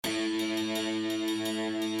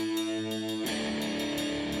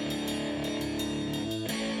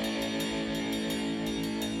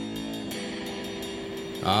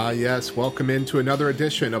Yes, welcome into another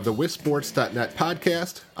edition of the WisSports.net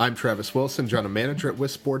podcast. I'm Travis Wilson, general manager at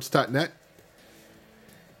WisSports.net.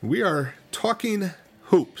 We are talking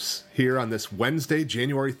hoops here on this Wednesday,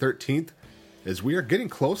 January 13th, as we are getting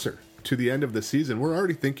closer to the end of the season. We're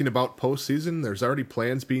already thinking about postseason. There's already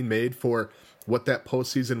plans being made for what that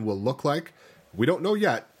postseason will look like. We don't know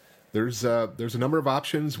yet. There's a number of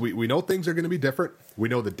options. We know things are going to be different. We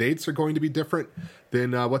know the dates are going to be different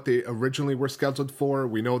than what they originally were scheduled for.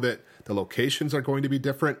 We know that the locations are going to be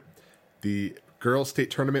different. The girls' state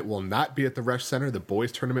tournament will not be at the Resch Center. The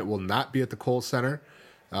boys' tournament will not be at the Kohl Center.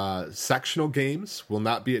 Sectional games will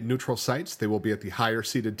not be at neutral sites. They will be at the higher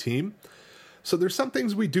seeded team. So there's some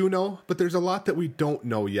things we do know, but there's a lot that we don't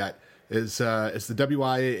know yet as the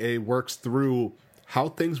WIAA works through how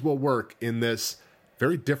things will work in this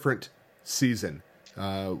very different season.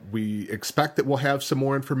 We expect that we'll have some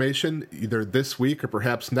more information either this week or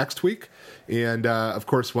perhaps next week. And, of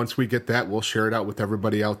course, once we get that, we'll share it out with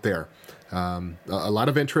everybody out there. A lot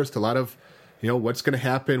of interest, a lot of, what's going to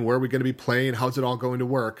happen, where are we going to be playing, how's it all going to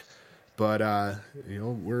work. But,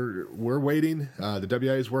 we're waiting. The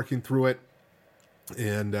WIAA is working through it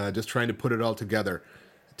and just trying to put it all together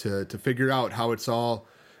to figure out how it's all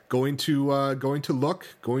going to look,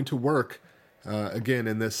 going to work. Again,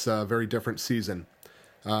 in this very different season.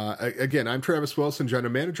 Again, I'm Travis Wilson,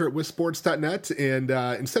 general manager at WisSports.net, and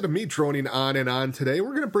instead of me droning on and on today,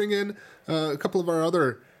 we're going to bring in a couple of our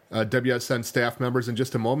other WSN staff members in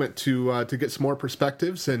just a moment to get some more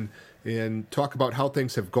perspectives and talk about how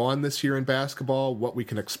things have gone this year in basketball, what we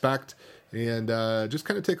can expect, and just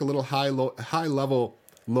kind of take a little high-level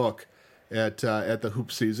look at the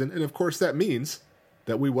hoop season. And, of course, that means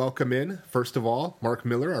that we welcome in, first of all, Mark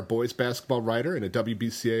Miller, our boys basketball writer and a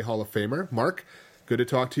WBCA Hall of Famer. Mark, good to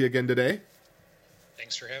talk to you again today.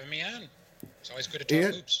 Thanks for having me on. It's always good to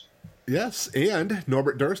talk hoops. Yes, and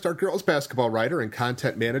Norbert Durst, our girls basketball writer and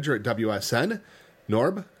content manager at WSN.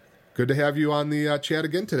 Norb, good to have you on the chat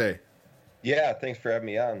again today. Yeah, thanks for having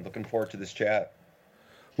me on. Looking forward to this chat.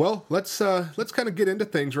 Well, let's kind of get into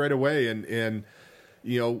things right away and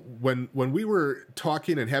when we were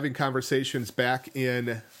talking and having conversations back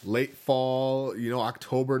in late fall,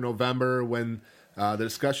 October, November, when the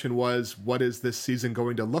discussion was, what is this season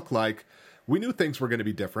going to look like? We knew things were going to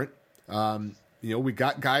be different. We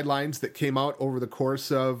got guidelines that came out over the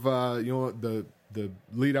course of, the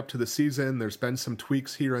lead up to the season. There's been some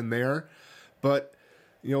tweaks here and there. But,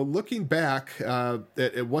 looking back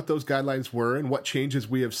at what those guidelines were and what changes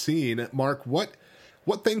we have seen, Mark, what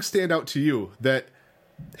things stand out to you that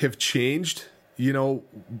have changed,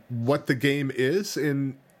 what the game is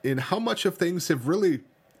and how much of things have really,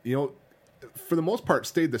 for the most part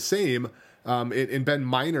stayed the same and been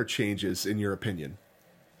minor changes in your opinion?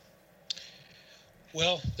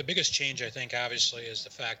 Well, the biggest change, I think, obviously, is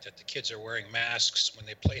the fact that the kids are wearing masks when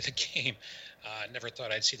they play the game. I never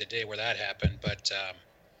thought I'd see the day where that happened, but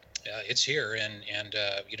it's here. And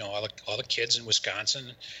all the kids in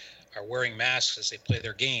Wisconsin are wearing masks as they play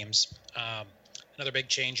their games. Another big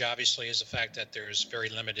change, obviously, is the fact that there's very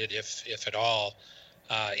limited, if at all,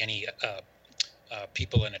 any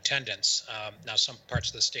people in attendance. Now, some parts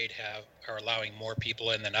of the state are allowing more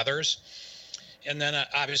people in than others. And then,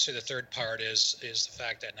 obviously, the third part is the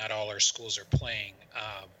fact that not all our schools are playing.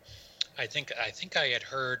 I think I had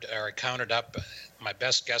heard, or I counted up, my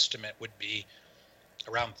best guesstimate would be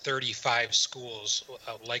around 35 schools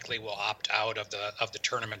likely will opt out of the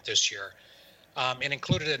tournament this year. And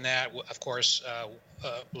included in that, of course,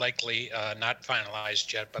 likely not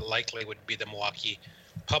finalized yet, but likely would be the Milwaukee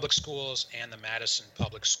Public Schools and the Madison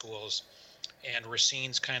Public Schools. And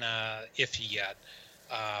Racine's kind of iffy yet,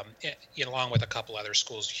 along with a couple other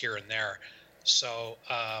schools here and there. So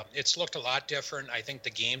it's looked a lot different. I think the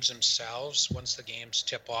games themselves, once the games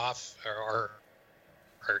tip off, are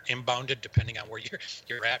inbounded depending on where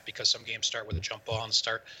you're at, because some games start with a jump ball and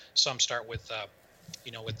some start with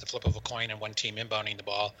with the flip of a coin and one team inbounding the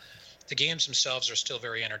ball. The games themselves are still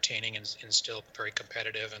very entertaining and still very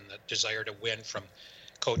competitive, and the desire to win from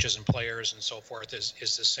coaches and players and so forth is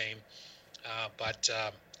the same. But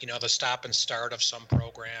the stop and start of some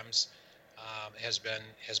programs has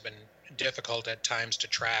been difficult at times to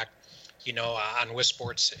track. On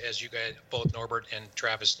WisSports, as you guys, both Norbert and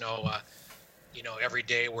Travis know, every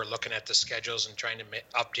day we're looking at the schedules and trying to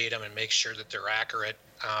update them and make sure that they're accurate.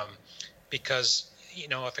 Because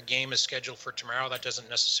if a game is scheduled for tomorrow, that doesn't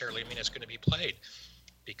necessarily mean it's going to be played,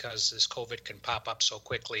 because this COVID can pop up so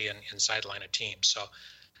quickly and sideline a team. So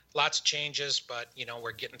lots of changes, but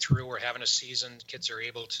we're getting through. We're having a season. Kids are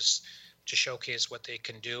able to showcase what they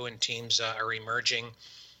can do, and teams are emerging.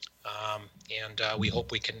 and we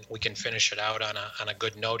hope we can finish it out on a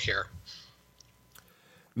good note here.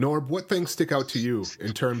 Norb, what things stick out to you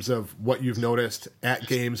in terms of what you've noticed at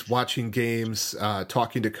games, watching games,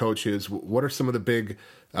 talking to coaches? What are some of the big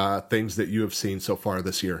things that you have seen so far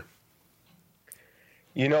this year?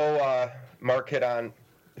 Mark hit on,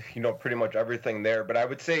 pretty much everything there. But I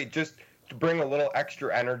would say just to bring a little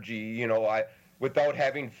extra energy, without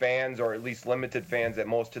having fans or at least limited fans at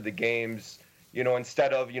most of the games,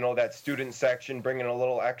 instead of, that student section bringing a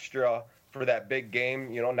little extra for that big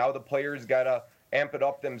game, now the players got to amp it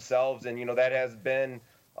up themselves. And, that has been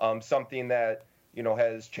something that,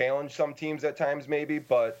 has challenged some teams at times maybe.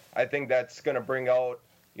 But I think that's going to bring out,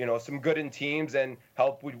 some good in teams and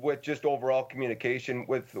help with just overall communication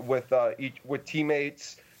with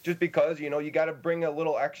teammates, just because, you got to bring a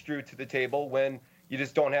little extra to the table when you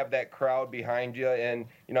just don't have that crowd behind you. And,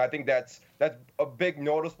 I think that's a big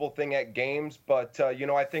noticeable thing at games. But,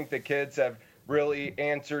 I think the kids have really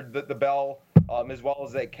answered the bell as well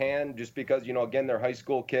as they can, just because, again, they're high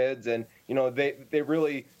school kids and, they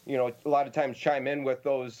really, a lot of times chime in with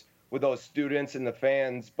those students and the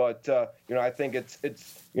fans. But, I think it's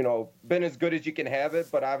been as good as you can have it.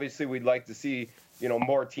 But obviously we'd like to see,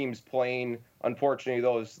 more teams playing. Unfortunately,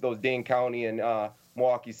 those Dane County and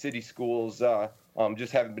Milwaukee City schools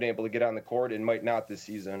just haven't been able to get on the court and might not this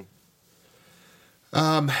season.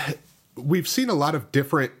 We've seen a lot of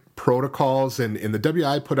different protocols, and the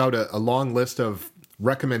WI put out a long list of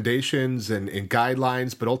recommendations and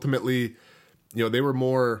guidelines, but ultimately, they were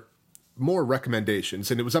more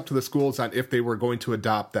recommendations, and it was up to the schools on if they were going to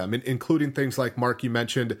adopt them, including things like, Mark, you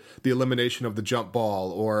mentioned the elimination of the jump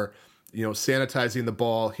ball, or sanitizing the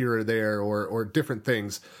ball here or there, or different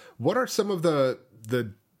things. What are some of the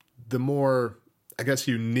more, I guess,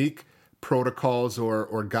 unique protocols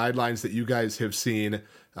or guidelines that you guys have seen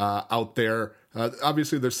out there?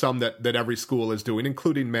 Obviously, there's some that every school is doing,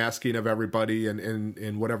 including masking of everybody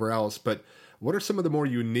and whatever else. But what are some of the more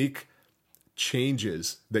unique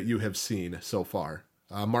changes that you have seen so far?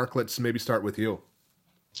 Mark, let's maybe start with you.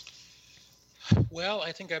 Well,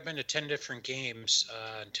 I think I've been to 10 different games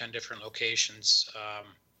in 10 different locations.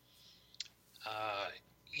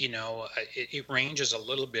 It ranges a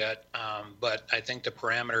little bit, but I think the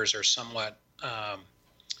parameters are somewhat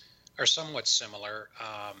similar.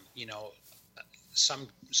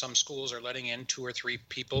 Some schools are letting in 2 or 3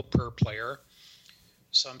 people per player.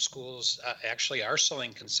 Some schools actually are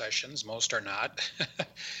selling concessions. Most are not.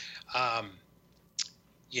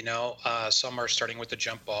 Some are starting with the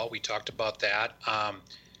jump ball. We talked about that.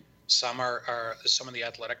 Some of the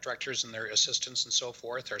athletic directors and their assistants and so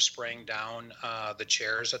forth are spraying down the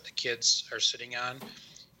chairs that the kids are sitting on,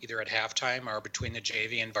 either at halftime or between the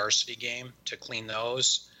JV and varsity game, to clean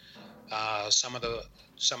those. Some of the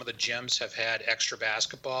gyms have had extra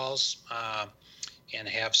basketballs and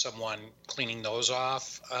have someone cleaning those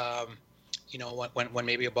off. When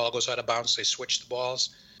maybe a ball goes out of bounds, they switch the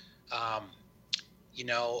balls.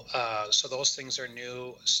 So those things are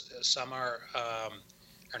new. Some are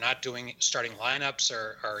not doing starting lineups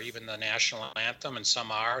or even the national anthem, and some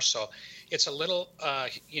are. So it's a little,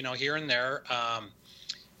 here and there.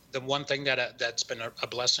 The one thing that's been a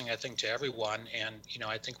blessing, I think, to everyone, and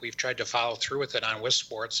I think we've tried to follow through with it on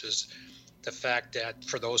WisSports, is the fact that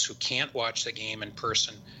for those who can't watch the game in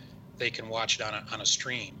person, they can watch it on a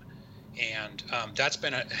stream, and that's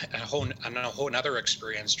been a whole another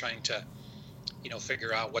experience trying to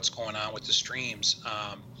figure out what's going on with the streams.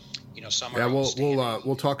 Some are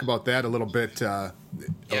we'll talk about that a little bit a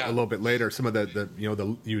little bit later. Some of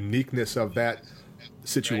the uniqueness of that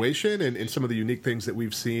situation, right, and some of the unique things that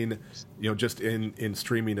we've seen, just in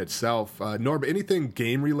streaming itself. Norb, anything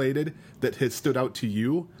game related that has stood out to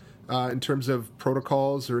you in terms of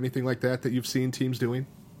protocols or anything like that you've seen teams doing?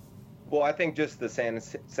 Well, I think just the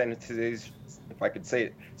sanitization, if I could say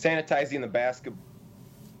it, sanitizing the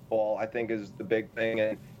basketball, I think, is the big thing.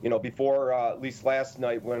 And before at least last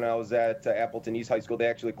night when I was at Appleton East High School, they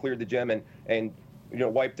actually cleared the gym and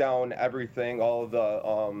wiped down everything, all of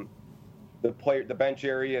the bench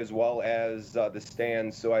area as well as the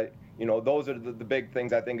stands. So those are the big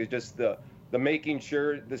things. I think is just the making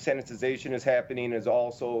sure the sanitization is happening, is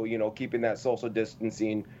also keeping that social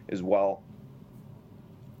distancing as well.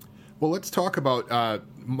 Well, let's talk about,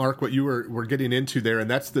 Mark, what you were getting into there, and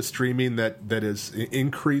that's the streaming that is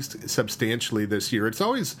increased substantially this year. It's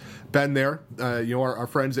always been there. Our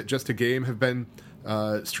friends at Just a Game have been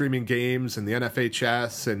streaming games, and the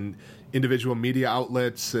NFHS and individual media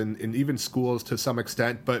outlets and even schools to some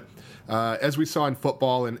extent. But as we saw in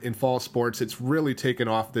football and in fall sports, it's really taken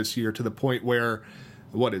off this year to the point where,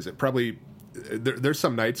 what is it, probably there's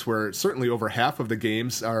some nights where certainly over half of the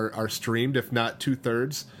games are streamed, if not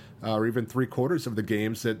 2/3 or even 3/4 of the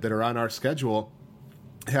games that are on our schedule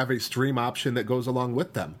have a stream option that goes along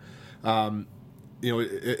with them.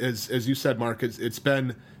 As you said, Mark, it's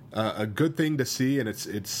been a good thing to see, and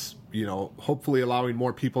it's hopefully allowing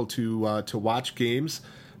more people to watch games.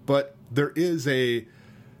 But there is a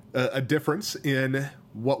difference in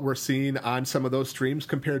what we're seeing on some of those streams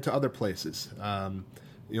compared to other places.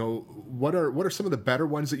 What are some of the better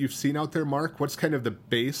ones that you've seen out there, Mark? What's kind of the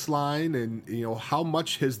baseline, and how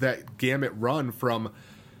much has that gamut run from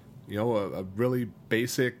a really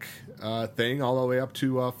basic thing all the way up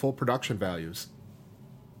to full production values?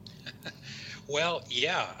 Well,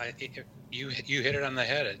 yeah, you hit it on the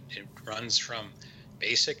head. It runs from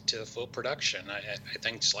basic to full production. I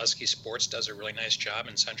think Zaleski Sports does a really nice job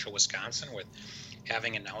in central Wisconsin with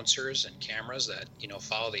having announcers and cameras that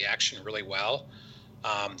follow the action really well.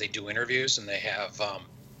 They do interviews and they have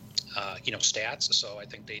stats, so I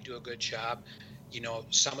think they do a good job.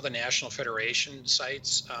 Some of the National Federation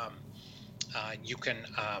sites, some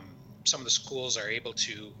of the schools are able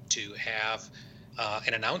to have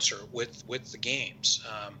an announcer with the games,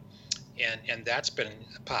 and that's been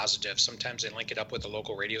positive. Sometimes they link it up with a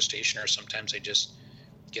local radio station, or sometimes they just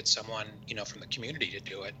get someone from the community to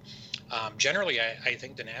do it. Generally, I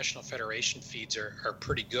think the National Federation feeds are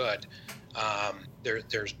pretty good.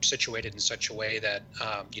 They're situated in such a way that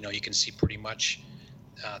you can see pretty much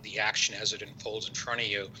the action as it unfolds in front of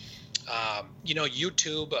you.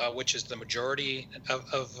 YouTube, which is the majority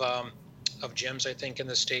of gyms, I think, in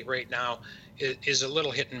the state right now, is a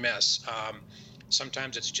little hit and miss.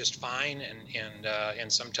 Sometimes it's just fine,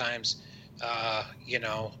 and sometimes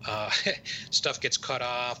stuff gets cut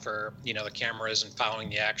off, or the camera isn't following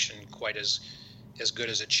the action quite as good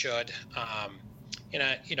as it should. I'm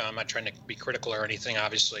not trying to be critical or anything.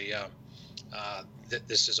 Obviously,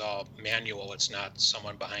 this is all manual. It's not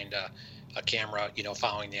someone behind a camera,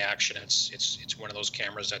 following the action. It's one of those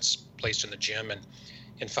cameras that's placed in the gym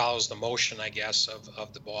and follows the motion, I guess,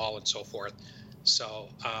 of the ball and so forth. So,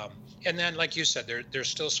 and then, like you said, there's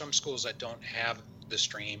still some schools that don't have the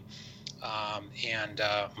stream. And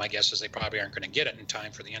my guess is they probably aren't going to get it in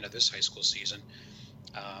time for the end of this high school season.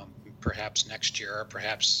 Perhaps next year, or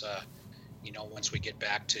perhaps, once we get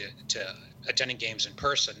back to attending games in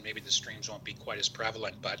person, maybe the streams won't be quite as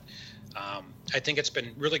prevalent. But I think it's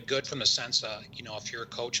been really good from the sense, if you're a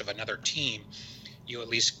coach of another team, you at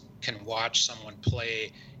least can watch someone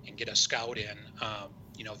play and get a scout in,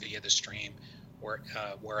 via the stream.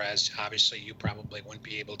 Whereas obviously you probably wouldn't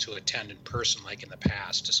be able to attend in person like in the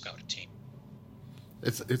past to scout a team.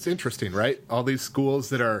 It's interesting, right? All these schools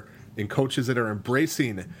that are, and coaches that are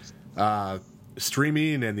embracing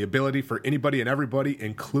streaming and the ability for anybody and everybody,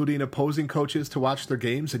 including opposing coaches, to watch their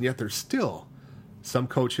games, and yet there's still some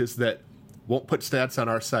coaches that won't put stats on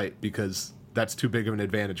our site because that's too big of an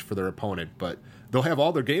advantage for their opponent. But they'll have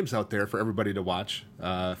all their games out there for everybody to watch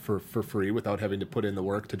for free without having to put in the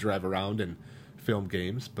work to drive around and film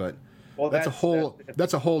games. But that's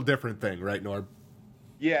a whole different thing, right, Norb?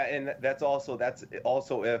 Yeah, and that's also if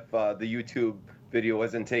the YouTube video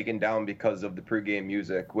isn't taken down because of the pregame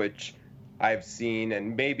music, which I've seen,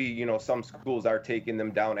 and maybe some schools are taking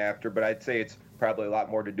them down after, but I'd say it's probably a lot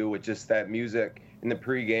more to do with just that music in the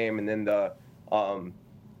pregame, and then the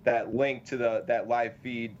that link to that live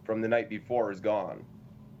feed from the night before is gone.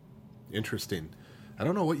 Interesting. I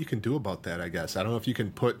don't know what you can do about that. I guess I don't know if you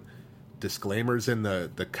can put disclaimers in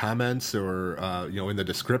the comments, or in the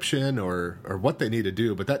description, or what they need to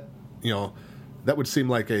do, but that that would seem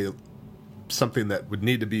like something that would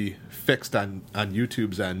need to be fixed on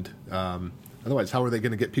YouTube's end. Otherwise, how are they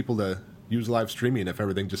going to get people to use live streaming if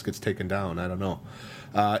everything just gets taken down? I don't know.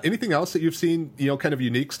 Anything else that you've seen kind of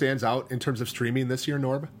unique stands out in terms of streaming this year,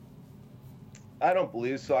 Norb? I don't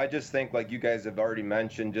believe so. I just think, like you guys have already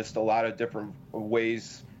mentioned, just a lot of different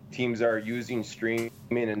ways teams are using streaming,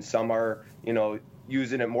 and some are,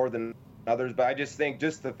 using it more than others. But I just think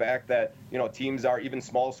just the fact that, teams are, even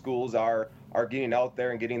small schools are getting out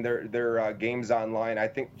there and getting their games online. I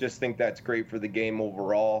think that's great for the game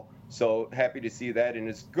overall. So happy to see that, and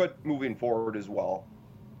it's good moving forward as well.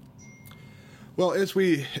 Well, as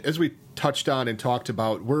we touched on and talked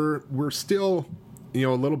about, we're still a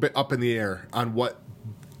little bit up in the air on what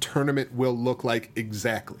tournament will look like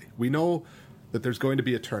exactly. We know that there's going to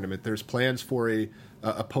be a tournament. There's plans for a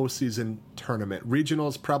postseason tournament.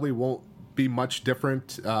 Regionals probably won't be much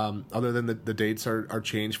different, other than the dates are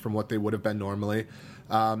changed from what they would have been normally.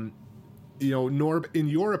 Norb, in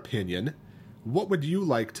your opinion, what would you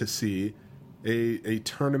like to see a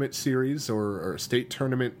tournament series or a state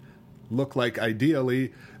tournament look like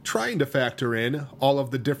ideally, trying to factor in all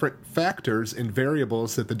of the different factors and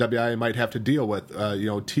variables that the WIA might have to deal with,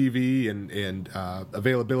 TV and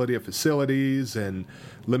availability of facilities and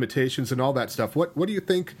limitations and all that stuff. What do you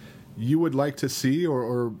think you would like to see,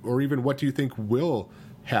 or even what do you think will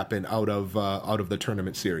happen out of the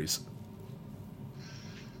tournament series?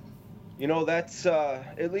 That's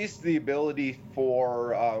at least the ability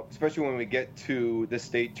for, especially when we get to the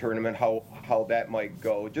state tournament, how that might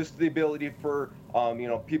go. Just the ability for,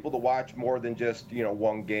 people to watch more than just,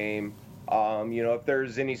 one game. If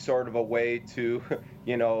there's any sort of a way to,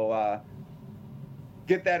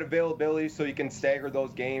 get that availability so you can stagger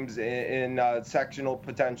those games in sectional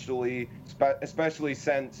potentially, especially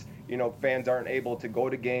since, fans aren't able to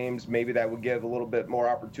go to games. Maybe that would give a little bit more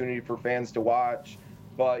opportunity for fans to watch.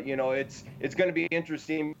 But, it's going to be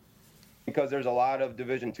interesting because there's a lot of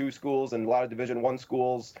Division II schools and a lot of Division I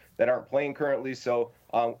schools that aren't playing currently. So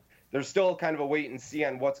there's still kind of a wait and see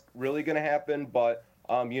on what's really going to happen. But,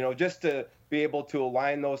 just to be able to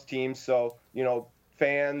align those teams so,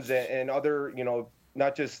 fans and other,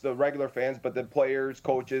 not just the regular fans, but the players,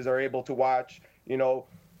 coaches are able to watch,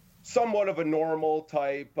 somewhat of a normal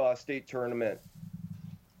type state tournament.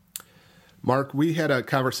 Mark, we had a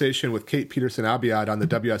conversation with Kate Peterson-Abiad on the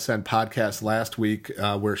WSN podcast last week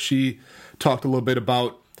where she talked a little bit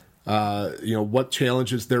about, what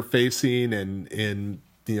challenges they're facing and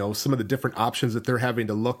some of the different options that they're having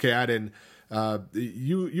to look at. And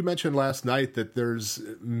you mentioned last night that there's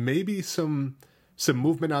maybe some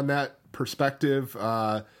movement on that perspective.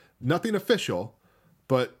 Nothing official,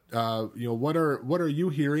 but what are you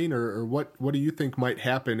hearing, or what do you think might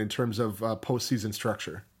happen in terms of postseason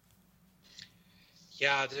structure?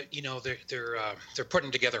 Yeah, they're putting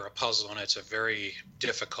together a puzzle, and it's a very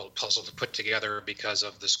difficult puzzle to put together because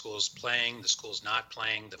of the schools playing, the schools not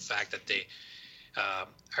playing, the fact that they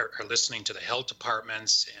are listening to the health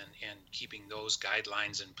departments and keeping those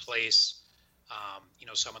guidelines in place.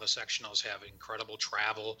 Some of the sectionals have incredible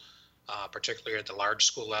travel, particularly at the large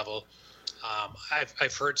school level.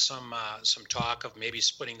 I've heard some talk of maybe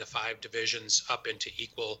splitting the 5 divisions up into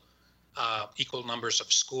equal numbers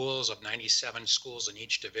of schools, of 97 schools in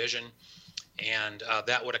each division, and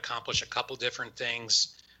that would accomplish a couple different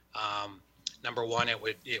things. Number one,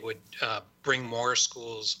 it would bring more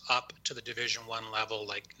schools up to the Division I level.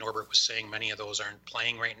 Like Norbert was saying, many of those aren't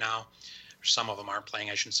playing right now. Some of them aren't playing.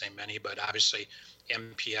 I shouldn't say many, but obviously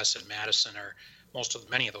MPS and Madison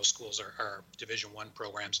many of those schools are Division I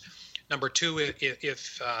programs. Number two,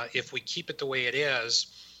 if we keep it the way it is,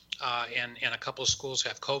 and a couple of schools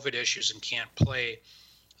have COVID issues and can't play,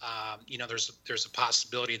 there's a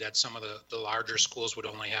possibility that some of the larger schools would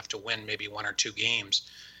only have to win maybe 1 or 2 games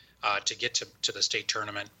to get to the state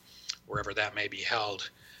tournament, wherever that may be held.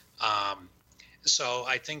 So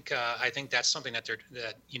I think that's something that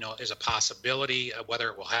is a possibility. Whether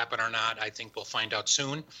it will happen or not, I think we'll find out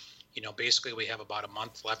soon. Basically we have about a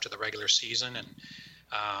month left of the regular season, and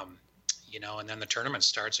and then the tournament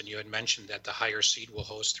starts. And you had mentioned that the higher seed will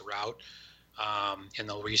host throughout, and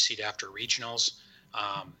they'll reseed after regionals.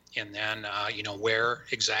 And then, where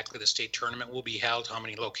exactly the state tournament will be held, how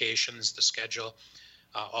many locations, the schedule,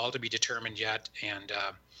 all to be determined yet. And,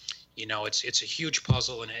 it's a huge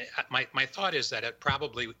puzzle. And my thought is that it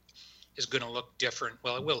probably is going to look different.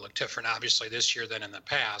 Well, it will look different, obviously, this year than in the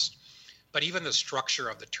past. But even the structure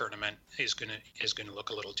of the tournament is going to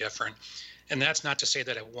look a little different. And that's not to say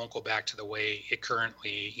that it won't go back to the way it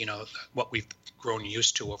currently, what we've grown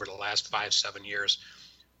used to over the last 5-7 years,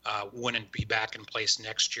 wouldn't be back in place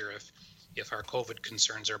next year if our COVID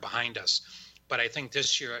concerns are behind us. But I think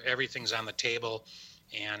this year everything's on the table,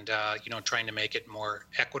 and trying to make it more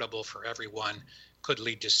equitable for everyone could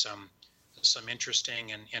lead to some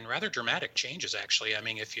interesting and rather dramatic changes, actually. I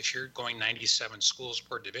mean, if you're going 97 schools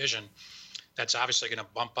per division, that's obviously going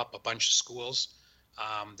to bump up a bunch of schools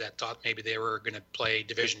that thought maybe they were going to play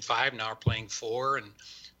Division 5, now are playing 4, and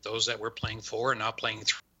those that were playing 4 are now playing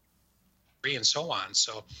 3, and so on.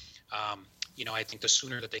 So, I think the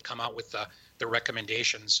sooner that they come out with the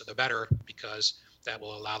recommendations, the better, because that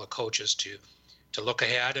will allow the coaches to look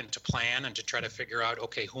ahead and to plan and to try to figure out,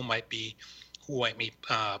 okay, who might play,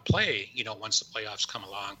 once the playoffs come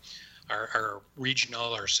along. Our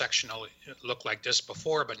regional or sectional looked like this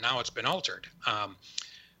before, but now it's been altered.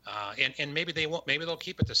 And maybe they won't. Maybe they'll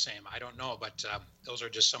keep it the same. I don't know, but those are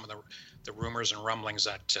just some of the rumors and rumblings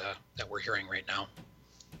that we're hearing right now.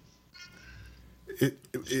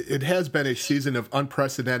 It has been a season of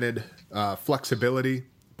unprecedented flexibility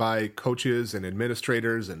by coaches and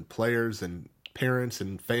administrators and players and parents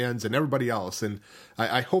and fans and everybody else. And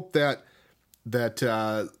I hope that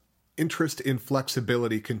interest in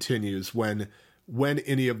flexibility continues when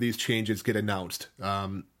any of these changes get announced.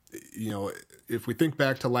 If we think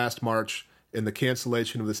back to last March and the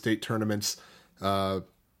cancellation of the state tournaments,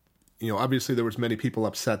 obviously there was many people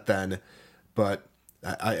upset then, but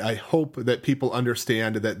I hope that people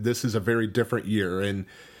understand that this is a very different year. And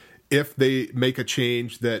if they make a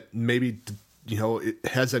change that maybe, it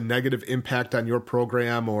has a negative impact on your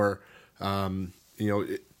program, or,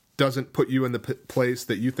 it doesn't put you in the place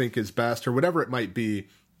that you think is best, or whatever it might be,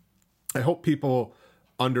 I hope people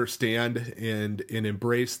understand and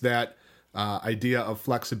embrace that idea of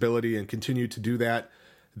flexibility and continue to do that.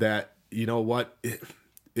 That,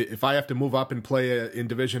 if I have to move up and play in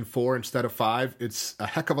Division 4 instead of 5, it's a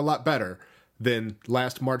heck of a lot better than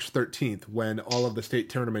last March 13th when all of the state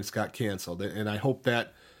tournaments got canceled. And I hope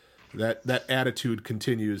that attitude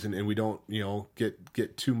continues, and we don't,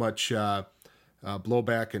 get too much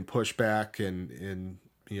blowback and pushback and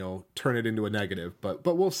turn it into a negative. But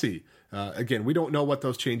we'll see. Again, we don't know what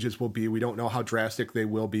those changes will be. We don't know how drastic they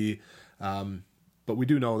will be. But we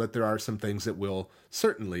do know that there are some things that will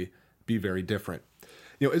certainly be very different.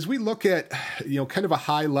 As we look at, kind of a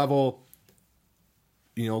high level,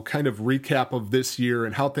 kind of recap of this year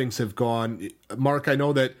and how things have gone, Mark, I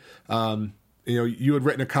know that, you had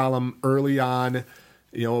written a column early on,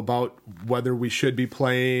 about whether we should be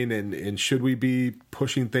playing and should we be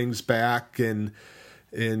pushing things back and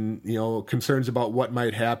concerns about what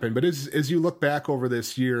might happen. But as you look back over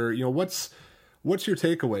this year, what's your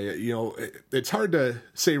takeaway? It's hard to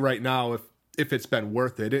say right now if it's been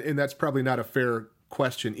worth it, and that's probably not a fair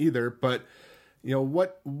question either. But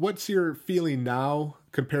what's your feeling now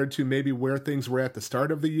compared to maybe where things were at the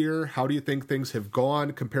start of the year? How do you think things have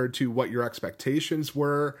gone compared to what your expectations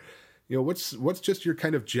were? What's just your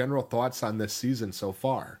kind of general thoughts on this season so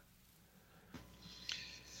far?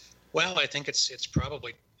 Well, I think it's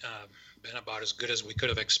probably been about as good as we could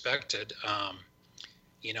have expected.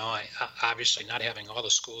 Obviously not having all the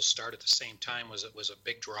schools start at the same time was a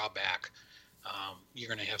big drawback. You're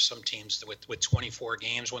going to have some teams with 24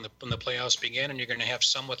 games when the playoffs begin, and you're going to have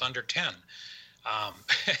some with under 10.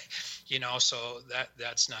 So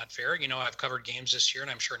that's not fair. I've covered games this year,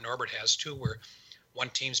 and I'm sure Norbert has too, where one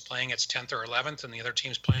team's playing its 10th or 11th, and the other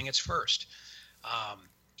team's playing its first.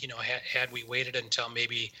 Had we waited until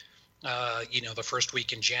maybe the first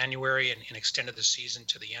week in January and extended the season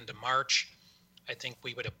to the end of March, I think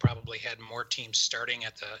we would have probably had more teams starting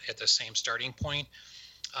at the same starting point.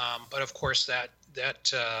 But of course that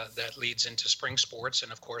leads into spring sports,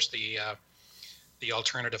 and of course the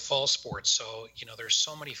alternative fall sports. So there's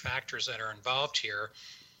so many factors that are involved here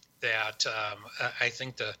that I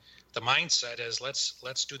think the mindset is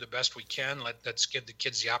let's do the best we can. Let's give the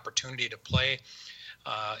kids the opportunity to play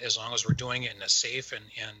as long as we're doing it in a safe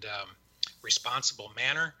and responsible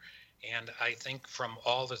manner. And I think from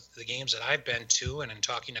all the games that I've been to and in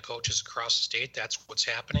talking to coaches across the state, that's what's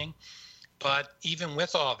happening. But even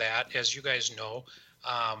with all that, as you guys know,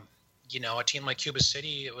 a team like Cuba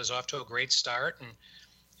City, it was off to a great start, and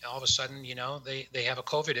all of a sudden, they have a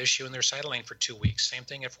COVID issue and they're sidelined for 2 weeks. Same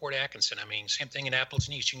thing at Fort Atkinson. Same thing in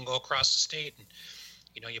Appleton East. You can go across the state and,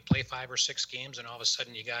 you play 5 or 6 games, and all of a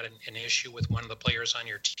sudden you got an issue with one of the players on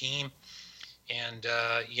your team, and,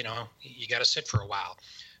 you got to sit for a while.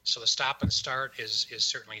 So the stop and start is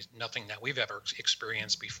certainly nothing that we've ever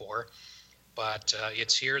experienced before. But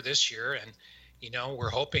it's here this year, and we're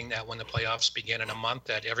hoping that when the playoffs begin in a month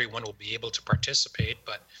that everyone will be able to participate.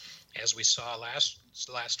 But as we saw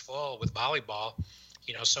last fall with volleyball,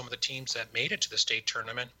 some of the teams that made it to the state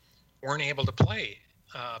tournament weren't able to play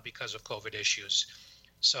because of COVID issues.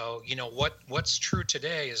 So what's true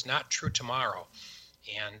today is not true tomorrow,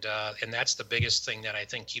 and that's the biggest thing that I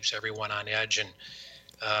think keeps everyone on edge. And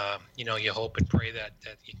you hope and pray that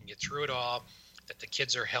you can get through it all, that the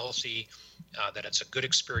kids are healthy, that it's a good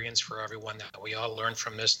experience for everyone, that we all learn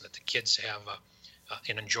from this, and that the kids have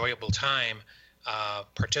an enjoyable time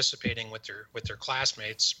participating with their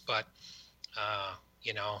classmates. But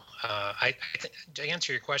to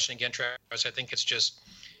answer your question again, Travis, I think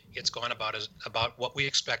it's gone about what we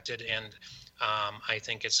expected, and I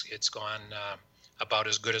think it's gone about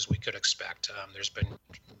as good as we could expect. There's been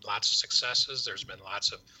lots of successes. There's been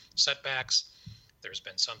lots of setbacks. There's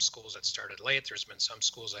been some schools that started late. There's been some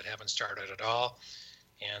schools that haven't started at all.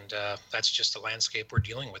 And that's just the landscape we're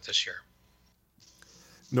dealing with this year.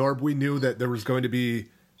 Norb, we knew that there was going to be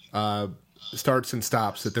starts and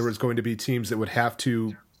stops, that there was going to be teams that would have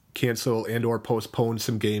to cancel and or postpone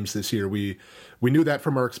some games this year. We knew that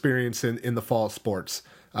from our experience in the fall sports.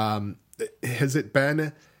 Has it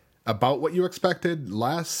been about what you expected?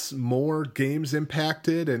 Less, more games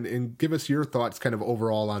impacted? And give us your thoughts kind of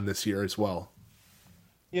overall on this year as well.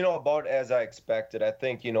 About as I expected. I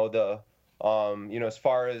think, as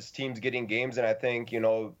far as teams getting games, and I think,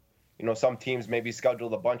 some teams maybe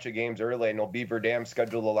scheduled a bunch of games early. I know Beaver Dam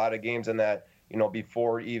scheduled a lot of games in that,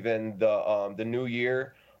 before even the new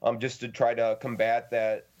year, just to try to combat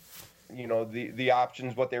that, the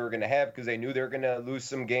options, what they were going to have, because they knew they were going to lose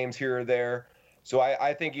some games here or there. So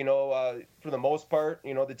I think, for the most part,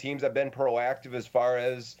 the teams have been proactive as far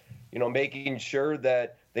as, making sure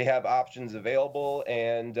that they have options available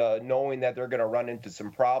and knowing that they're going to run into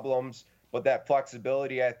some problems. But that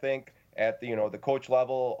flexibility, I think, at the, the coach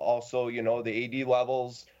level, also, the AD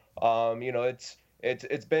levels,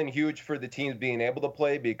 it's been huge for the teams being able to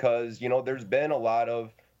play because, there's been a lot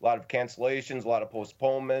of cancellations, a lot of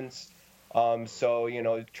postponements.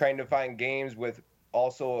 So, trying to find games with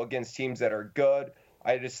also against teams that are good.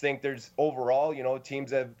 I just think there's overall,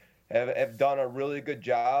 teams have done a really good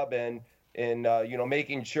job and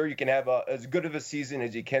making sure you can have as good of a season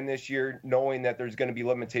as you can this year, knowing that there's going to be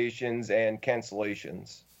limitations and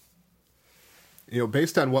cancellations.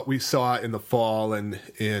 Based on what we saw in the fall and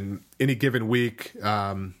in any given week,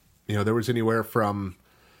 there was anywhere from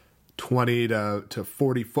 20 to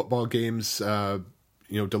 40 football games,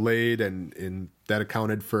 delayed, and that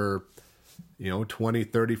accounted for, 20,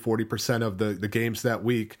 30, 40% of the games that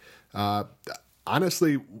week.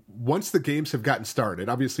 Honestly, once the games have gotten started,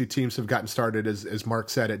 obviously teams have gotten started, as Mark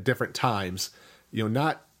said, at different times,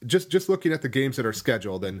 not just looking at the games that are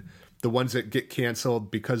scheduled and the ones that get canceled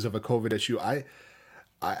because of a COVID issue. I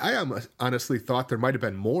honestly thought there might have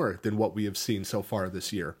been more than what we have seen so far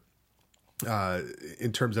this year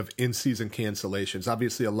in terms of in-season cancellations.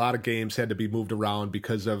 Obviously, a lot of games had to be moved around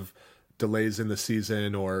because of delays in the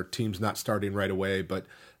season or teams not starting right away. But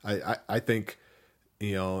I think,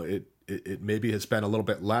 it maybe has been a little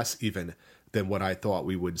bit less even than what I thought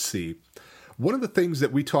we would see. One of the things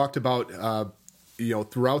that we talked about,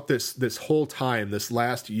 throughout this whole time, this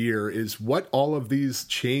last year, is what all of these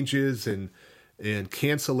changes and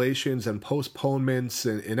cancellations and postponements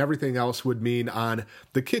and everything else would mean on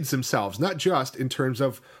the kids themselves, not just in terms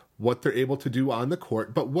of what they're able to do on the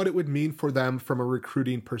court, but what it would mean for them from a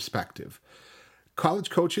recruiting perspective.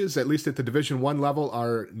 College coaches, at least at the Division I level,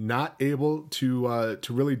 are not able to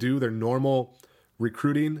really do their normal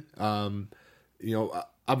recruiting.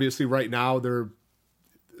 Obviously right now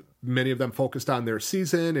many of them focused on their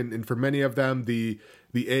season, and for many of them the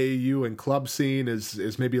AAU and club scene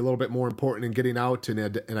is maybe a little bit more important in getting out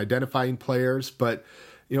and identifying players. But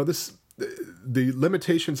the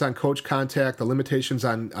limitations on coach contact, the limitations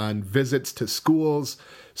on visits to schools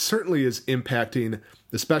certainly is impacting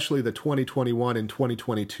especially the 2021 and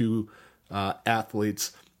 2022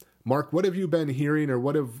 athletes. Mark, what have you been hearing, or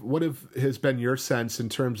what has been your sense in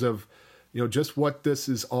terms of, just what this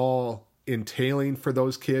is all entailing for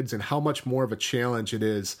those kids and how much more of a challenge it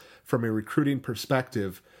is from a recruiting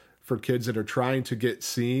perspective for kids that are trying to get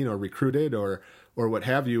seen or recruited or what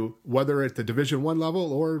have you, whether at the Division I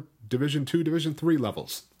level or Division II, Division III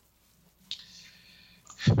levels?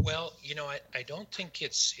 Well, I don't think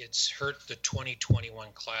it's hurt the 2021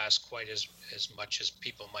 class quite as much as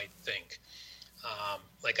people might think.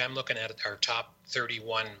 I'm looking at our top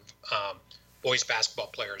 31 boys basketball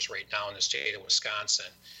players right now in the state of Wisconsin,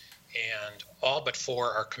 and all but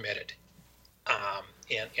 4 are committed.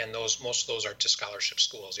 And most of those are to scholarship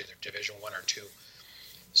schools, either Division I or II.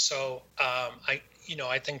 So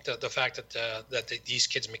I think the fact that these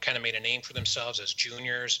kids kind of made a name for themselves as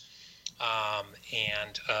juniors,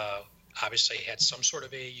 and obviously had some sort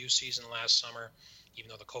of AAU season last summer, even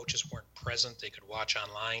though the coaches weren't present, they could watch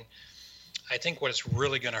online. I think what it's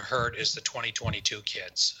really going to hurt is the 2022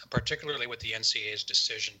 kids, particularly with the NCAA's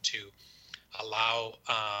decision to allow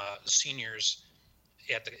seniors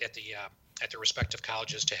at the respective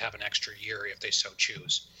colleges to have an extra year if they so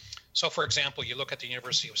choose. So, for example, you look at the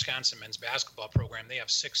University of Wisconsin men's basketball program, they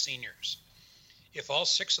have 6 seniors. If all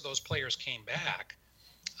 6 of those players came back,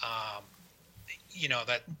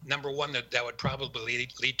 that number one, that would probably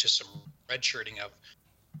lead to some redshirting of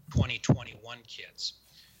 2021 kids.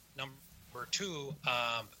 Number 2,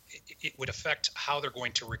 it would affect how they're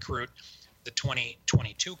going to recruit the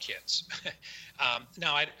 2022 kids.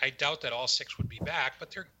 Now, I doubt that all 6 would be back,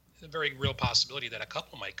 but there's a very real possibility that a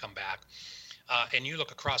couple might come back. And you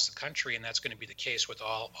look across the country, and that's going to be the case with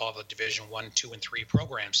all the Division I, II, and III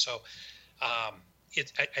programs. So I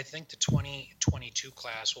think the 2022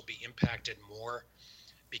 class will be impacted more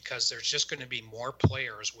because there's just going to be more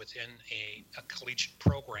players within a collegiate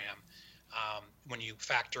program when you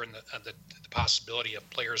factor in the possibility of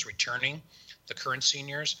players returning, the current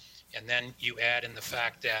seniors, and then you add in the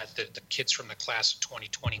fact that the kids from the class of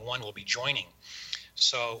 2021 will be joining.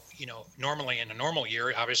 So, normally in a normal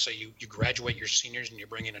year, obviously you graduate your seniors and you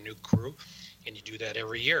bring in a new crew, and you do that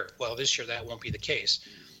every year. Well, this year that won't be the case.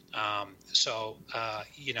 I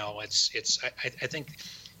think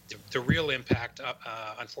the real impact,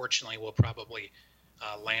 unfortunately, will probably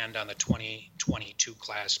land on the 2022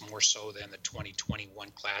 class more so than the 2021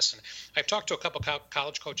 class. And I've talked to a couple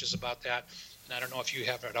college coaches about that, and I don't know if you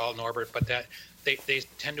have at all, Norbert, but that they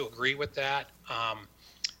tend to agree with that.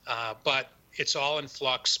 But it's all in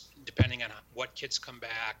flux depending on what kids come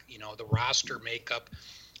back. The roster makeup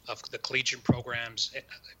of the collegiate programs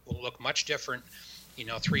will look much different,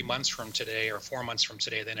 3 months from today or 4 months from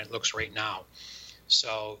today than it looks right now.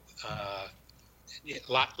 So a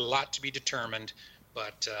lot to be determined,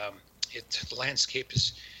 but the landscape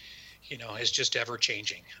is just ever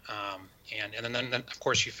changing. And then of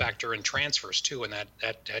course you factor in transfers too, and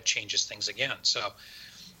that changes things again. So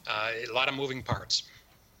a lot of moving parts.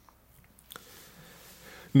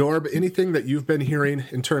 Norb, anything that you've been hearing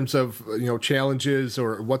in terms of challenges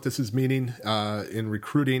or what this is meaning in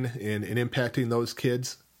recruiting and impacting those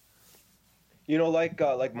kids?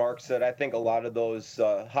 Like Mark said, I think a lot of those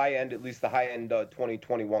high end, at least the high end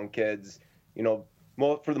 2021 kids,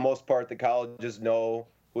 for the most part, the colleges know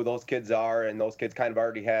who those kids are, and those kids kind of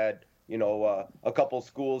already had a couple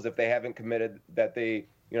schools, if they haven't committed, that they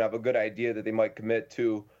have a good idea that they might commit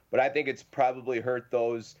to. But I think it's probably hurt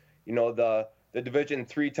those the Division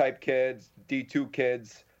III type kids, D2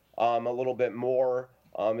 kids, a little bit more.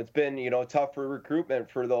 It's been, tough for recruitment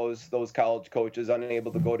for those college coaches,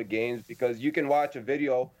 unable to go to games, because you can watch a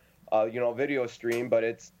video stream, but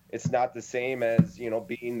it's not the same as,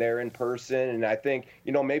 being there in person. And I think,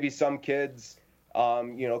 maybe some kids,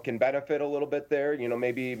 can benefit a little bit there.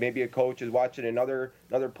 Maybe a coach is watching another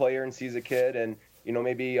player and sees a kid and,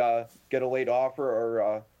 maybe get a late offer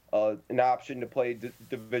or an option to play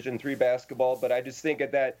Division III basketball. But I just think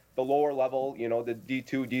at the lower level, the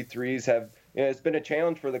D2, D3s have, it's been a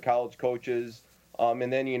challenge for the college coaches.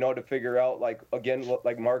 And then, to figure out,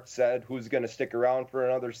 like Mark said, who's going to stick around for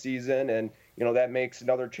another season. And, that makes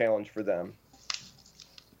another challenge for them.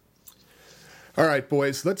 All right,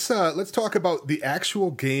 boys, let's talk about the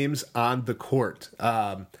actual games on the court.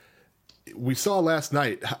 We saw last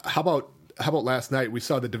night. How about last night? We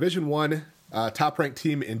saw the Division I top-ranked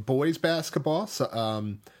team in boys basketball,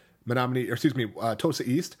 Tosa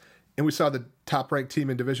East, and we saw the top-ranked team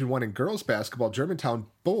in Division I in girls basketball, Germantown.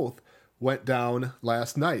 Both went down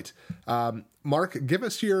last night. Mark, give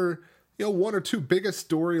us your one or two biggest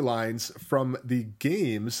storylines from the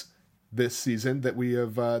games this season that we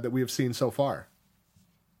have seen so far.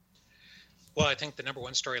 Well, I think the number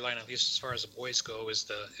one storyline, at least as far as the boys go, is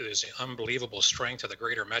the unbelievable strength of the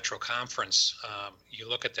Greater Metro Conference. You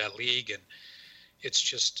look at that league, and it's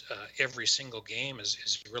just every single game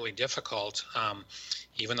is really difficult.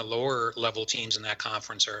 Even the lower level teams in that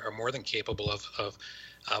conference are more than capable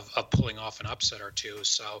of pulling off an upset or two.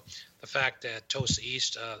 So the fact that Tosa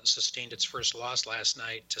East sustained its first loss last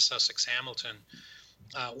night to Sussex Hamilton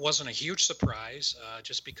wasn't a huge surprise,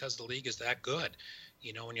 just because the league is that good.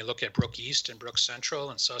 When you look at Brook East and Brook Central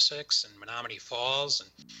and Sussex and Menominee Falls and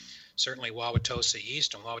certainly Wauwatosa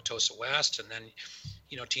East and Wauwatosa West, and then,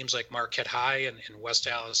 teams like Marquette High and West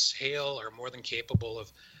Allis Hale are more than capable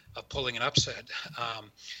of pulling an upset.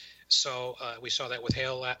 So we saw that with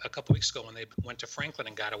Hale a couple weeks ago when they went to Franklin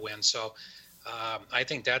and got a win. So I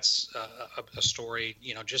think that's a story,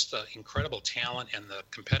 just the incredible talent and the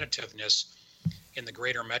competitiveness in the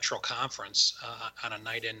Greater Metro Conference on a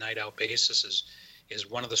night-in, night-out basis is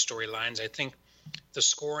one of the storylines. I think the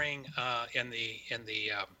scoring and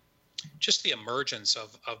the just the emergence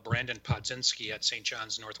of Brandon Podzinski at St.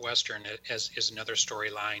 John's Northwestern is another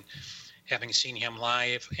storyline. Having seen him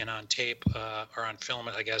live and on tape or on film,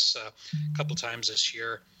 I guess, a couple times this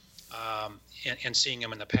year, and seeing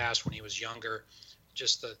him in the past when he was younger,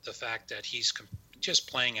 just the fact that he's just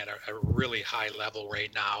playing at a really high level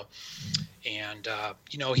right now. And,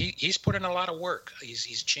 he's put in a lot of work.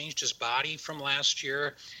 He's changed his body from last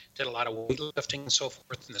year, did a lot of weightlifting and so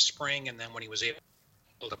forth in the spring. And then when he was able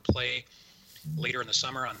to play later in the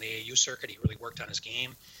summer on the AAU circuit, he really worked on his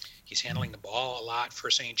game. He's handling the ball a lot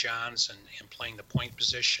for St. John's and playing the point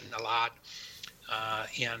position a lot.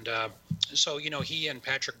 So, he and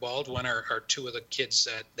Patrick Baldwin are two of the kids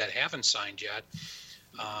that haven't signed yet.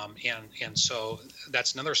 And so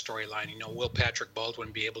that's another storyline. Will Patrick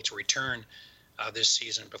Baldwin be able to return this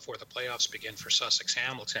season before the playoffs begin for Sussex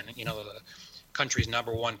Hamilton? The country's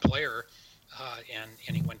number one player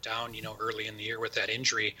and he went down, early in the year with that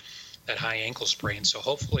injury, that high ankle sprain. So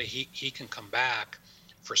hopefully he can come back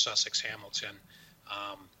for Sussex Hamilton.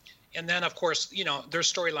 And then, of course,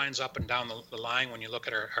 there's storylines up and down the line when you look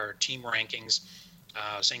at our team rankings.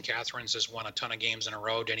 St. Catharines has won a ton of games in a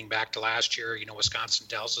row dating back to last year. Wisconsin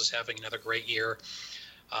Dells is having another great year.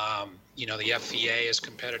 The FVA is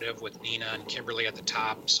competitive with Nina and Kimberly at the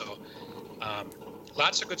top. So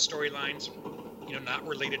lots of good storylines, not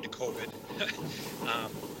related to COVID.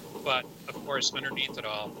 But, of course, underneath it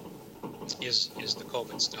all is the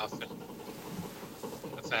COVID stuff and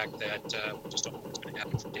the fact that just don't know what's going to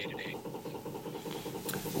happen from day to day.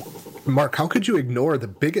 Mark, how could you ignore the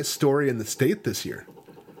biggest story in the state this year?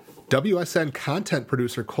 WSN content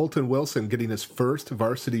producer Colton Wilson getting his first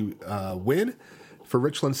varsity win for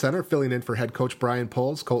Richland Center, filling in for head coach Brian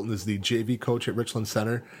Poles. Colton is the JV coach at Richland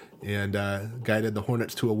Center and guided the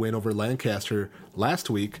Hornets to a win over Lancaster last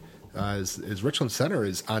week. As Richland Center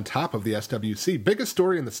is on top of the SWC. Biggest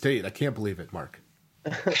story in the state. I can't believe it, Mark.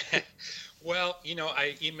 Well,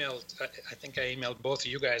 I think I emailed both of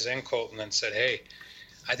you guys and Colton and said, hey,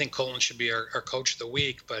 I think Colton should be our coach of the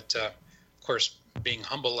week. But, of course, being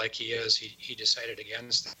humble like he is, he decided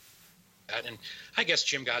against that. And I guess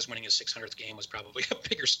Jim Goss winning his 600th game was probably a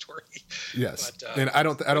bigger story. Yes. But, and I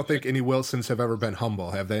don't think any Wilsons have ever been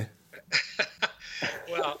humble, have they?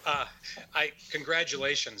 Well,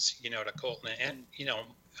 congratulations, to Colton, and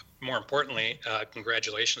more importantly,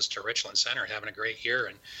 congratulations to Richland Center having a great year,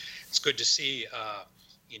 and it's good to see,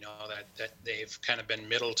 that they've kind of been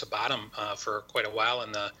middle to bottom for quite a while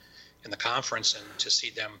in the conference, and to see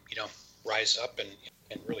them, rise up and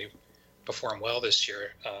really perform well this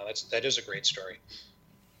year. That is a great story.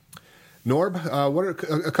 Norb, what are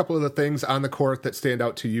a couple of the things on the court that stand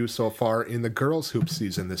out to you so far in the girls' hoop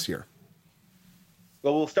season this year?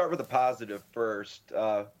 Well, we'll start with the positive first.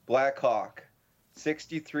 Blackhawk,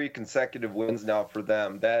 63 consecutive wins now for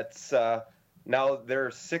them. That's now their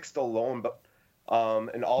sixth alone, but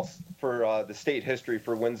and also for the state history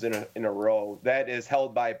for wins in a row. That is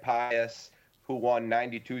held by Pius, who won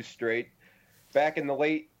 92 straight back in the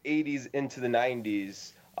late 80s into the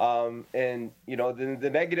 90s. And the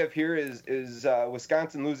negative here is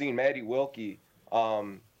Wisconsin losing Maddie Wilkie,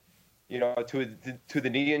 to the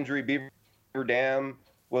knee injury. Beaver Dam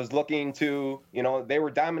was looking to, they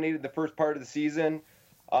were dominated the first part of the season,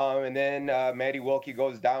 and then Maddie Wilkie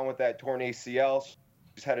goes down with that torn ACL.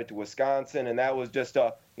 She's headed to Wisconsin, and that was just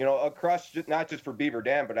a crush, not just for Beaver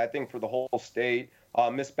Dam, but I think for the whole state.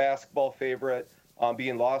 Miss Basketball favorite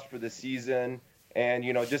being lost for the season, and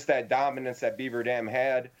just that dominance that Beaver Dam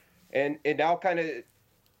had, and it now kind of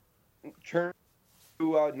turned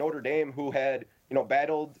to Notre Dame, who had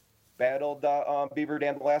battled Beaver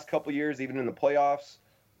Dam the last couple years, even in the playoffs,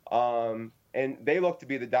 and they look to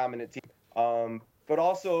be the dominant team. But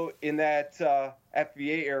also in that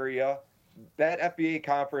FBA area, that FBA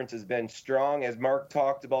conference has been strong. As Mark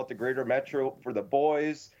talked about the Greater Metro for the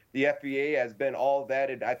boys, the FBA has been all that,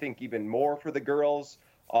 and I think even more for the girls.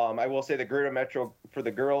 I will say the Greater Metro for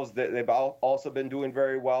the girls, they've also been doing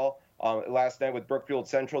very well. Last night with Brookfield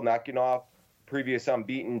Central knocking off previous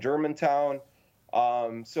unbeaten Germantown.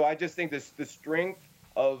 So I just think the strength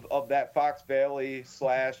of that Fox Valley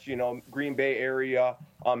 / Green Bay area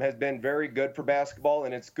has been very good for basketball,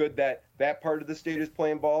 and it's good that that part of the state is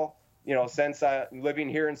playing ball. Since living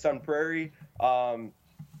here in Sun Prairie,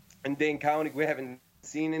 in Dane County, we haven't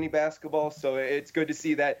seen any basketball, so it's good to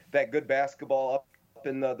see that good basketball up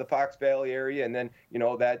in the Fox Valley area, and then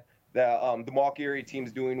that the Milwaukee area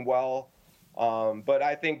team's doing well. But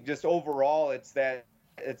I think just overall, it's that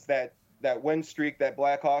win streak that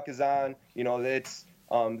Blackhawk is on.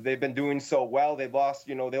 They've been doing so well. They lost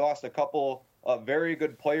a couple of very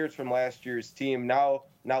good players from last year's team. Now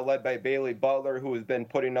led by Bailey Butler, who has been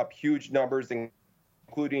putting up huge numbers,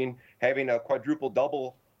 including having a quadruple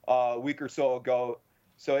double a week or so ago.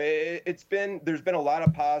 So there's been a lot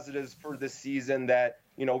of positives for this season that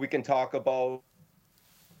we can talk about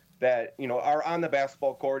that are on the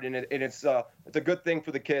basketball court, and it's a good thing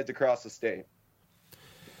for the kids across the state.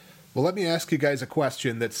 Well, let me ask you guys a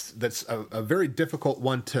question that's a very difficult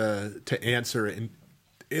one to answer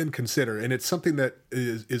and consider, and it's something that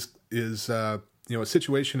is a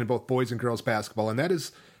situation in both boys and girls basketball, and that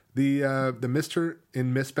is the Mr.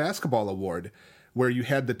 and Miss Basketball Award, where you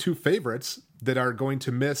had the two favorites that are going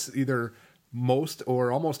to miss either most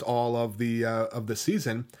or almost all of the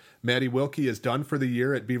season. Maddie Wilkie is done for the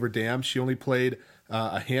year at Beaver Dam. She only played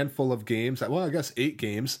a handful of games. Well, I guess 8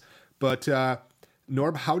 games. But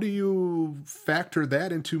Norb, how do you factor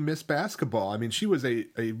that into Miss Basketball? I mean, she was a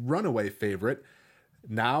runaway favorite.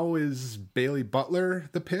 now is Bailey Butler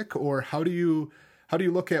the pick, or how do you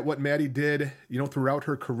look at what Maddie did, throughout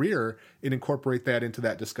her career and incorporate that into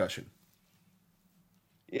that discussion?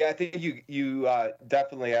 Yeah, I think you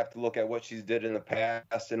definitely have to look at what she's did in the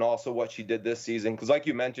past and also what she did this season. Because like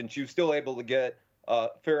you mentioned, she was still able to get a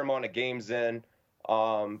fair amount of games in.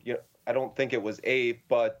 I don't think it was 8,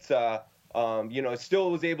 but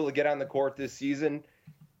still was able to get on the court this season.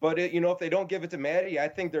 But if they don't give it to Maddie, I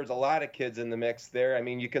think there's a lot of kids in the mix there. I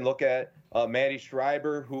mean, you can look at Maddie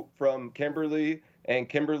Schreiber, who from Kimberly, and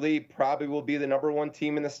Kimberly probably will be the number 1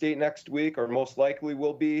 team in the state next week, or most likely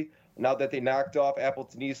will be, now that they knocked off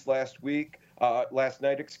Appleton East last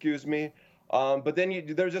night, excuse me. But then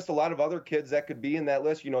there's just a lot of other kids that could be in that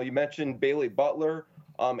list. You mentioned Bailey Butler.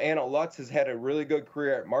 Anna Lutz has had a really good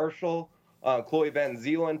career at Marshall. Chloe Van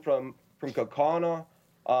Zeeland from Kaukauna.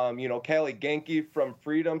 Callie Genke from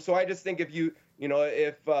Freedom. So I just think if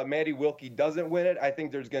Maddie Wilkie doesn't win it, I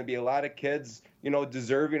think there's going to be a lot of kids,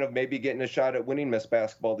 deserving of maybe getting a shot at winning Miss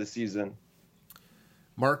Basketball this season.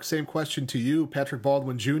 Mark, same question to you. Patrick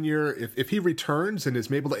Baldwin Jr., if he returns and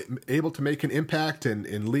is able to make an impact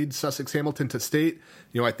and lead Sussex Hamilton to state,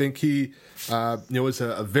 I think he is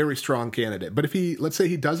a very strong candidate. But if let's say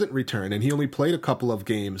he doesn't return and he only played a couple of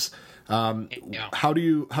games, how do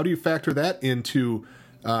you factor that into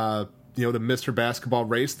the Mr. Basketball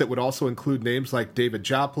race that would also include names like David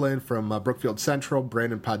Joplin from Brookfield Central,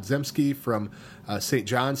 Brandon Podziemski from St.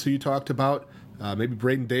 John's, who you talked about, maybe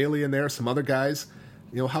Braden Daly in there, some other guys.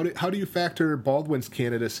 How do you factor Baldwin's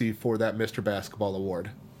candidacy for that Mr. Basketball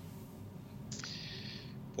award?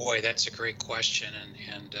 Boy, that's a great question,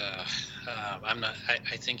 and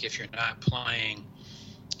I think if you're not playing,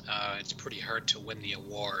 it's pretty hard to win the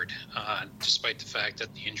award, despite the fact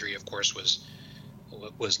that the injury, of course, was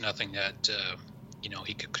nothing that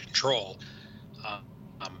he could control.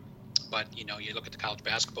 But you look at the college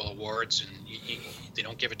basketball awards, and they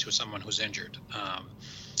don't give it to someone who's injured.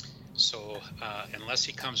 So unless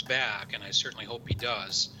he comes back, and I certainly hope he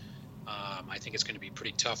does, I think it's going to be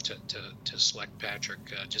pretty tough to select Patrick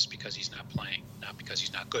just because he's not playing, not because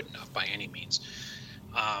he's not good enough by any means.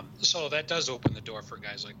 So that does open the door for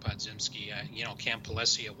guys like Podziemski. Cam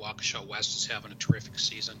Palesi at Waukesha West is having a terrific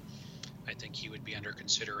season. I think he would be under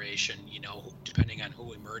consideration, depending on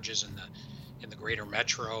who emerges in the greater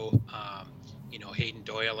metro. Hayden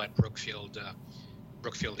Doyle at Brookfield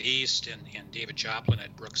East and David Joplin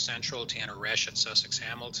at Brooks Central, Tanner Resch at Sussex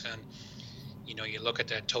Hamilton. You look at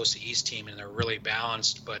that Tosa East team and they're really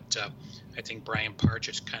balanced, but I think Brian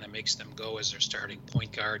Partridge kind of makes them go as their starting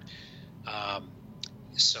point guard.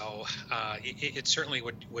 So it certainly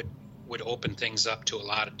would open things up to a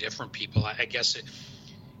lot of different people. I guess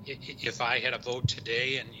if I had a vote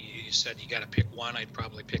today and you said you got to pick one, I'd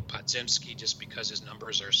probably pick Podziemski just because his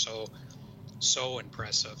numbers are so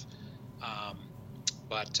impressive.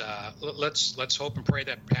 But let's hope and pray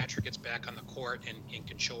that Patrick gets back on the court and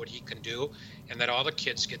can show what he can do, and that all the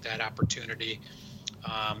kids get that opportunity.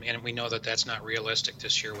 And we know that that's not realistic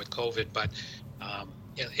this year with COVID, but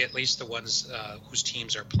at least the ones whose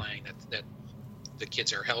teams are playing, that the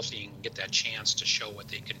kids are healthy and get that chance to show what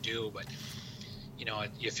they can do. But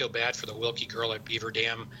you feel bad for the Wilkie girl at Beaver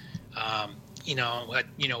Dam.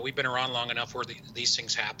 We've been around long enough where these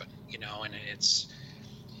things happen. And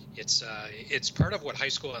it's part of what high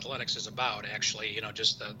school athletics is about, actually.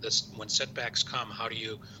 Just this, when setbacks come, how do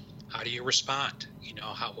you respond?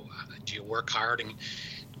 How do you work hard and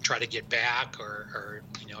try to get back, or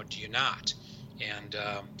do you not? And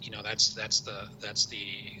that's the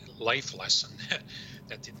life lesson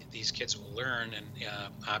that these kids will learn. And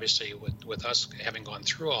obviously, with us having gone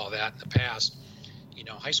through all that in the past,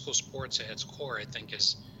 high school sports at its core, I think,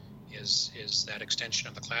 is that extension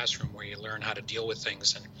of the classroom where you learn how to deal with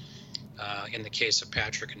things. And in the case of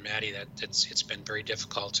Patrick and Maddie, it's been very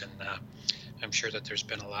difficult, and I'm sure that there's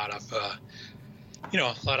been a lot of a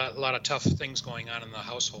lot of tough things going on in the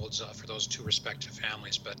households for those two respective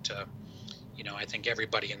families. But I think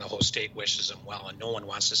everybody in the whole state wishes them well, and no one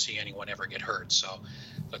wants to see anyone ever get hurt. So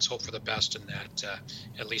let's hope for the best in that,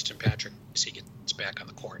 at least in Patrick, as he gets back on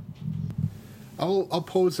the court. I'll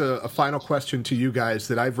pose a final question to you guys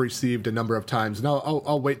that I've received a number of times, and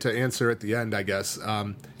I'll wait to answer at the end, I guess.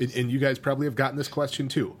 And you guys probably have gotten this question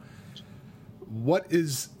too. What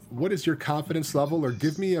is your confidence level, or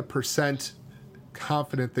give me a percent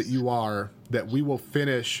confident that you are that we will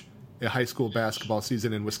finish a high school basketball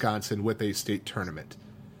season in Wisconsin with a state tournament?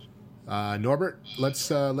 Norbert, let's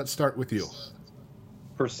start with you.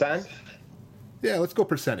 Percent? Yeah, let's go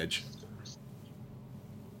percentage.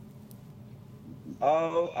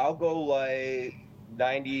 I'll go like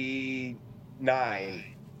 99.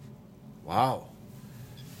 Wow.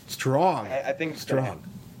 Strong. I think strong.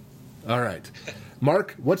 All right.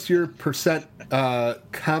 Mark, what's your percent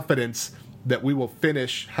confidence that we will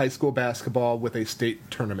finish high school basketball with a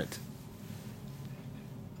state tournament?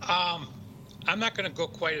 I'm not going to go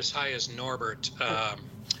quite as high as Norbert,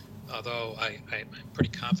 although I'm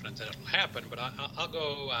pretty confident that it'll happen, but I'll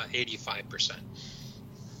go 85%.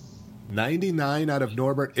 99 out of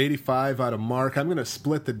Norbert, 85 out of Mark. I'm going to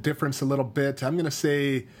split the difference a little bit. I'm going to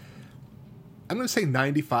say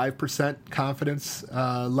 95% confidence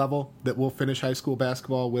level that we'll finish high school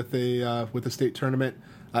basketball with a state tournament.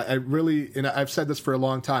 I really, and I've said this for a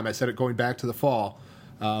long time. I said it going back to the fall.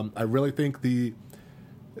 I really think the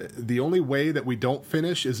only way that we don't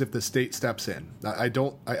finish is if the state steps in. I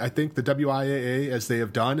think the WIAA, as they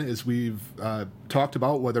have done, as we've talked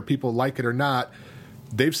about, whether people like it or not,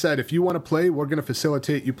 they've said if you want to play, we're going to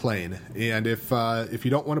facilitate you playing, and if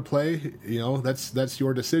you don't want to play, that's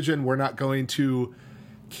your decision. We're not going to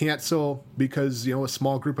cancel because a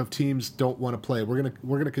small group of teams don't want to play. We're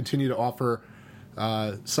gonna continue to offer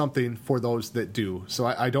something for those that do. So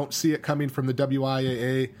I don't see it coming from the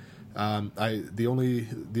WIAA. The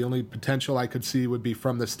only potential I could see would be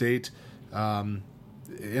from the state, and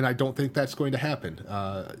I don't think that's going to happen.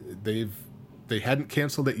 They hadn't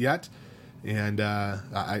canceled it yet. And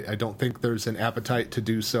I don't think there's an appetite to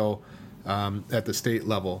do so at the state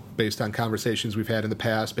level, based on conversations we've had in the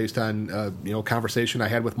past, based on conversation I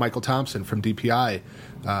had with Michael Thompson from DPI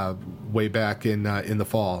way back in the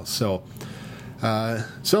fall. So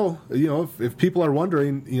if people are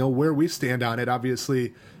wondering where we stand on it,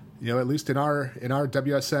 obviously at least in our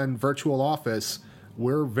WSN virtual office,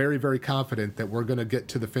 we're very, very confident that we're going to get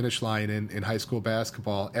to the finish line in high school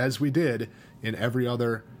basketball, as we did in every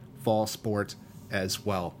other fall sport as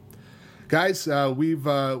well. Guys, we've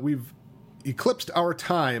eclipsed our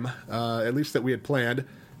time, at least that we had planned.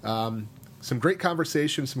 Some great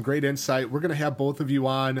conversation, some great insight. We're going to have both of you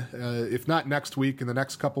on, if not next week, in the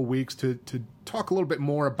next couple weeks, to talk a little bit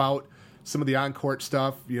more about some of the on-court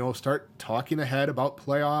stuff, start talking ahead about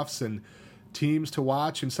playoffs and teams to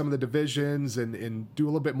watch in some of the divisions, and do a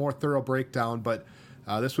little bit more thorough breakdown. But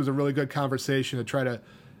this was a really good conversation to try to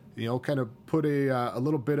kind of put a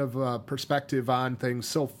little bit of perspective on things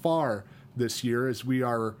so far this year, as we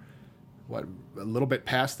are, a little bit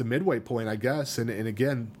past the midway point, I guess. And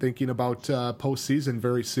again, thinking about postseason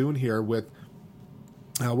very soon here with,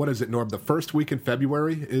 what is it, Norm? The first week in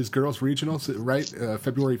February is girls regionals, right?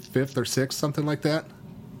 February 5th or 6th, something like that?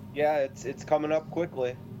 Yeah, it's coming up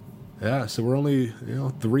quickly. Yeah, so we're only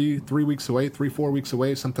 4 weeks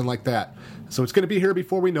away, something like that. So it's going to be here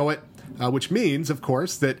before we know it, which means, of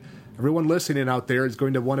course, that everyone listening out there is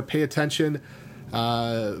going to want to pay attention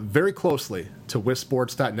very closely to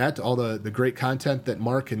wisports.net, all the great content that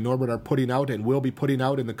Mark and Norbert are putting out and will be putting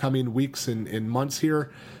out in the coming weeks and months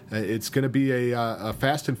here. It's going to be a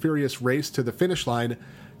fast and furious race to the finish line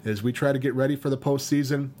as we try to get ready for the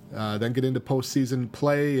postseason, then get into postseason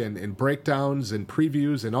play and breakdowns and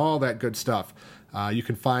previews and all that good stuff. You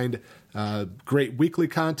can find great weekly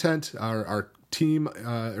content, our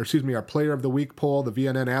Player of the Week poll, the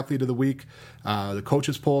VNN Athlete of the Week. The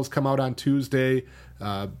coaches polls come out on Tuesday.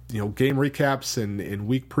 Game recaps and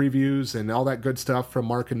week previews and all that good stuff from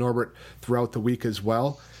Mark and Norbert throughout the week as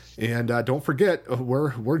well. And don't forget,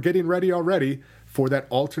 we're getting ready already for that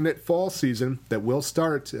alternate fall season that will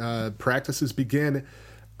start. Practices begin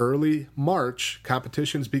early March.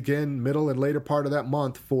 Competitions begin middle and later part of that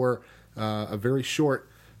month for a very short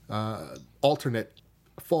alternate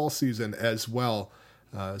fall season as well.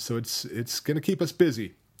 So it's going to keep us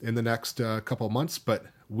busy in the next couple of months, but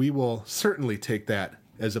we will certainly take that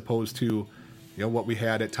as opposed to what we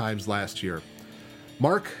had at times last year.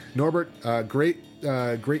 Mark, Norbert, great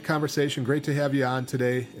conversation. Great to have you on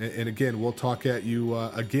today. And again, we'll talk at you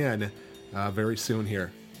again very soon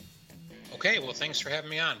here. Okay, well, thanks for having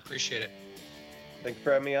me on. Appreciate it. Thanks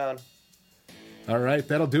for having me on. All right,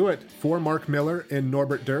 that'll do it. For Mark Miller and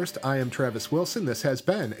Norbert Durst, I am Travis Wilson. This has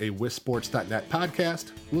been a wisports.net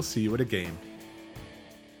podcast. We'll see you at a game.